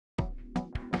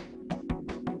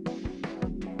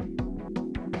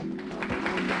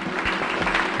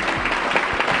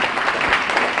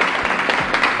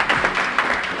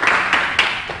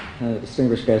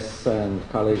distinguished guests and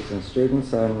colleagues and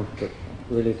students. I'm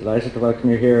really delighted to welcome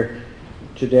you here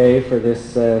today for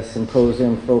this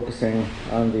symposium focusing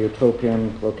on the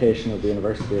Utopian vocation of the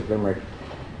University of Limerick.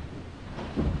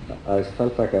 I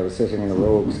felt like I was sitting in a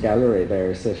rogues gallery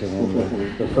there, sitting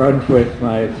in the front with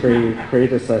my three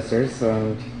predecessors,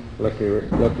 and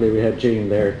luckily we had Jean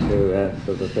there too,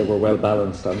 so that they were well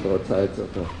balanced on both sides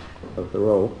of the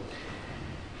row.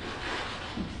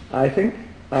 I think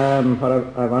what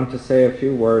I want to say a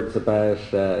few words about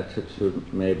to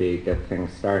maybe get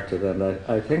things started, and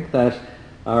I think that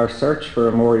our search for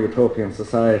a more utopian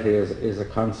society is a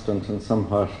constant and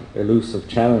somewhat elusive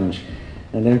challenge.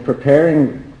 And in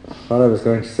preparing what I was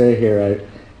going to say here,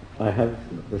 I have,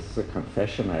 this is a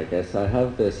confession I guess, I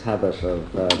have this habit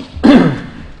of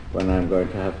when I'm going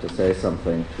to have to say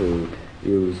something to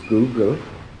use Google,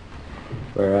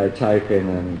 where I type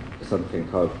in something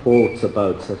called quotes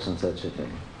about such and such a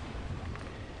thing.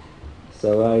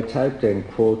 So I typed in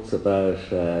quotes about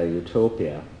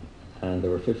utopia, and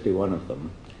there were 51 of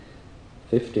them.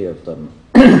 50 of them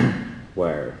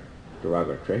were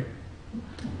derogatory,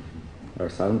 or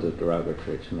sounded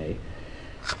derogatory to me.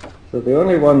 So the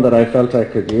only one that I felt I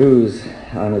could use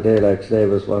on a day like today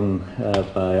was one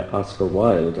by Oscar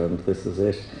Wilde, and this is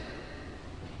it.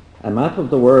 A map of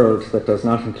the world that does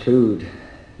not include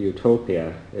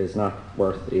utopia is not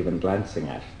worth even glancing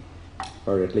at,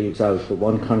 for it leaves out the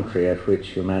one country at which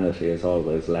humanity is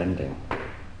always landing.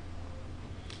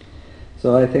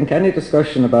 So I think any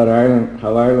discussion about Ireland,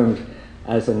 how Ireland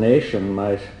as a nation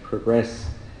might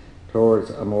progress towards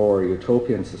a more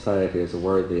utopian society, is a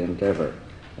worthy endeavour,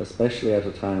 especially at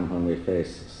a time when we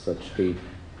face such deep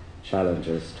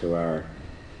challenges to our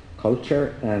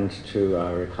culture and to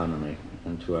our economy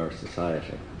and to our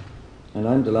society. And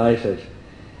I'm delighted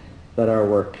that our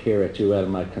work here at UL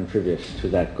might contribute to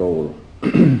that goal.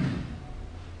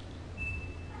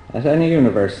 At any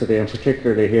university, and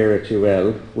particularly here at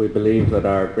UL, we believe that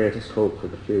our greatest hope for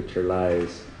the future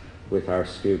lies with our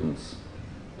students.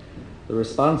 The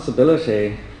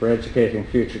responsibility for educating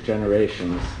future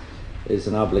generations is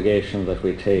an obligation that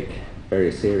we take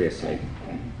very seriously.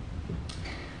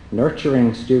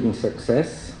 Nurturing student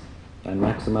success and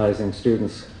maximising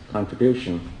students'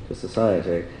 contribution to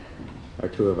society are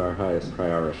two of our highest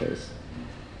priorities.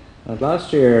 And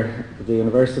last year, the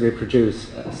university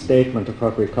produced a statement of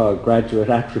what we call graduate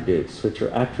attributes, which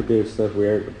are attributes that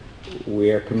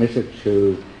we are committed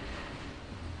to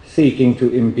seeking to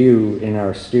imbue in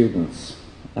our students,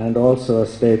 and also a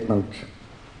statement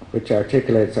which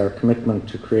articulates our commitment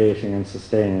to creating and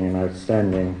sustaining an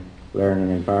outstanding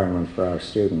learning environment for our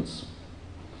students.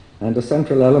 And a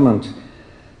central element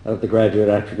of the graduate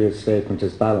attribute statement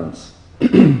is balance,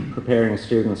 preparing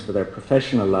students for their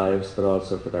professional lives but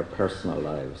also for their personal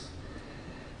lives.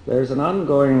 There's an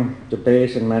ongoing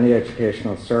debate in many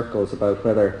educational circles about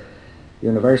whether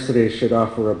universities should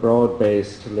offer a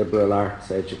broad-based liberal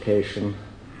arts education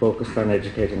focused on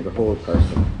educating the whole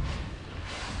person,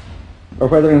 or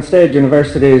whether instead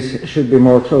universities should be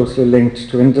more closely linked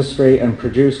to industry and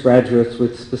produce graduates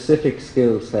with specific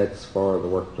skill sets for the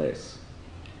workplace.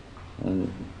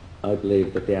 And I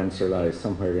believe that the answer lies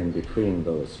somewhere in between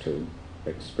those two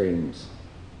extremes.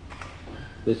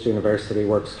 This university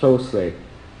works closely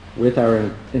with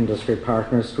our industry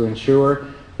partners to ensure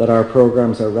that our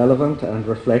programs are relevant and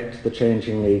reflect the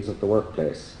changing needs of the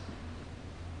workplace.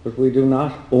 But we do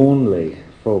not only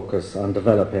focus on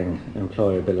developing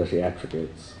employability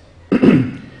attributes.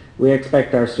 We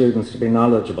expect our students to be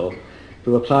knowledgeable,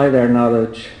 to apply their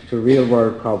knowledge to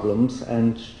real-world problems,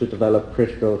 and to develop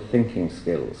critical thinking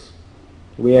skills.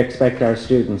 We expect our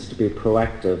students to be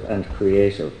proactive and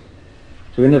creative,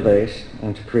 to innovate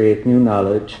and to create new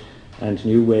knowledge and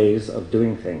new ways of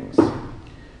doing things.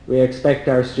 We expect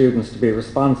our students to be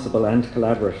responsible and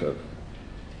collaborative.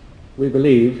 We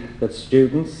believe that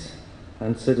students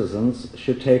and citizens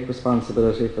should take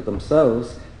responsibility for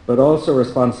themselves, but also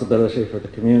responsibility for the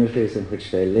communities in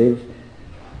which they live,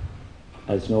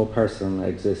 as no person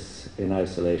exists in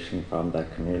isolation from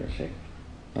that community.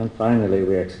 And finally,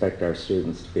 we expect our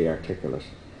students to be articulate,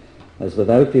 as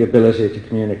without the ability to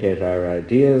communicate our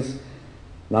ideas,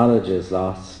 knowledge is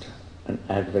lost and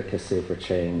advocacy for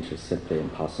change is simply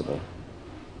impossible.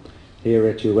 Here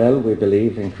at UL, we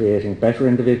believe in creating better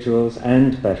individuals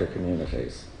and better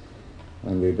communities,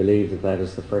 and we believe that that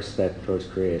is the first step towards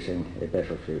creating a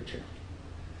better future.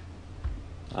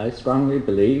 I strongly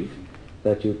believe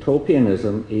that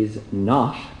utopianism is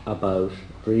not about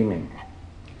dreaming.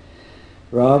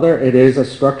 Rather, it is a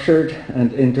structured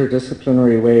and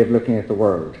interdisciplinary way of looking at the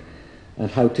world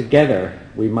and how together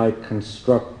we might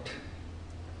construct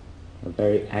a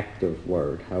very active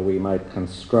word, how we might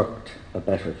construct a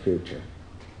better future.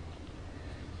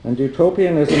 And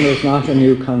utopianism is not a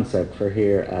new concept for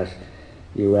here at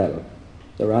UL.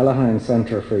 The Ralahine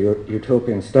Centre for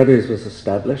Utopian Studies was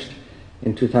established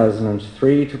in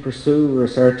 2003 to pursue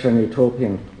research on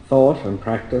utopian thought and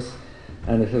practice,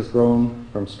 and it has grown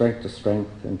from strength to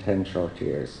strength in 10 short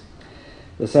years.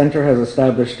 The Centre has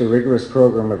established a rigorous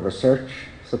programme of research,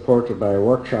 supported by a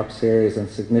workshop series and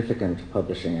significant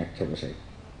publishing activity.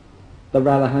 The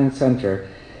Ralahine Centre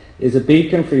is a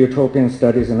beacon for utopian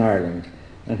studies in Ireland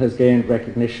and has gained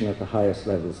recognition at the highest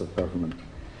levels of government.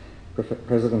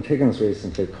 President Higgins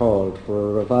recently called for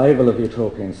a revival of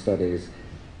utopian studies,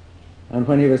 and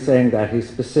when he was saying that, he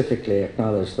specifically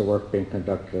acknowledged the work being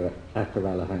conducted at the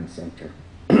Ralahine Centre.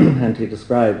 And he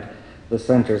described the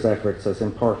Centre's efforts as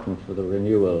important for the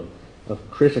renewal of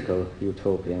critical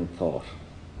utopian thought.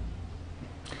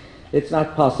 It's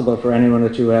not possible for anyone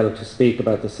at UL to speak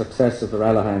about the success of the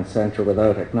Ralahine Centre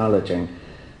without acknowledging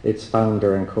its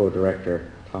founder and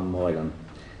co-director, Tom Moylan.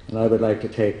 And I would like to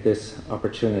take this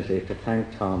opportunity to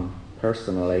thank Tom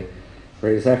personally for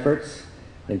his efforts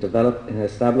in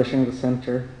establishing the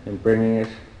Centre, in bringing it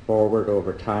forward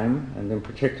over time, and in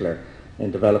particular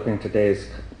in developing today's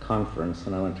conference.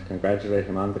 And I want to congratulate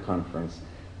him on the conference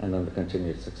and on the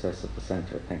continued success of the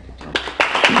Centre. Thank you, Tom.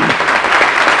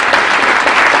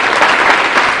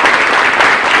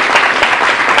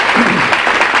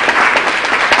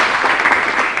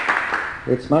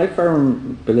 It's my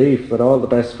firm belief that all the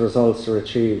best results are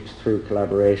achieved through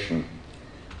collaboration,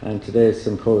 and today's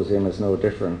symposium is no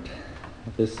different.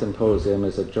 This symposium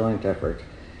is a joint effort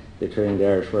between the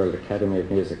Irish World Academy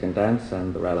of Music and Dance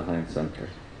and the Ralahine Centre.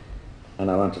 And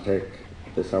I want to take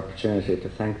this opportunity to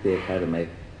thank the Academy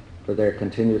for their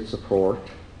continued support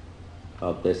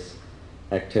of this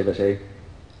activity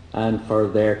and for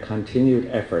their continued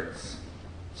efforts,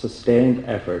 sustained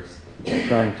efforts, in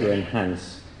trying to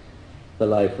enhance the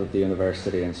life of the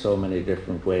university in so many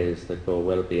different ways that go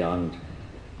well beyond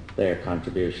their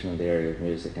contribution in the area of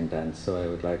music and dance. So I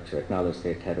would like to acknowledge the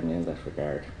Academy in that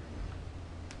regard.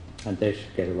 And they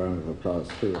should get a round of applause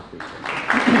too.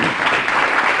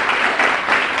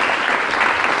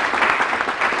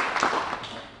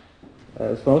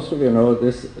 As most of you know,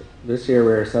 this year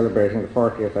we are celebrating the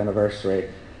 40th anniversary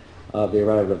of the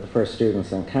arrival of the first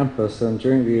students on campus, and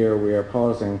during the year we are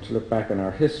pausing to look back on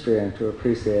our history and to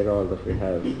appreciate all that we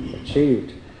have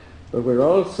achieved. But we're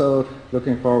also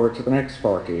looking forward to the next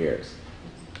 40 years.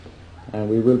 And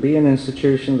we will be an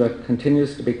institution that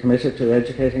continues to be committed to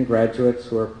educating graduates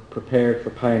who are prepared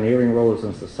for pioneering roles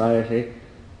in society,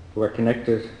 who are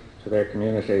connected to their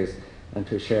communities, and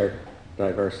who share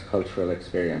diverse cultural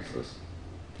experiences.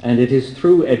 And it is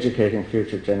through educating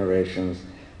future generations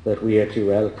that we at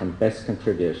UL can best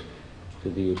contribute to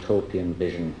the utopian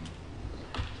vision.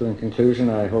 So in conclusion,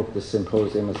 I hope this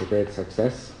symposium is a great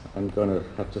success. I'm going to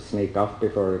have to sneak off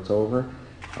before it's over.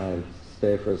 I'll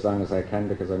stay for as long as I can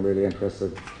because I'm really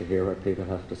interested to hear what people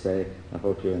have to say. I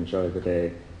hope you enjoy the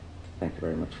day. Thank you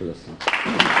very much for listening.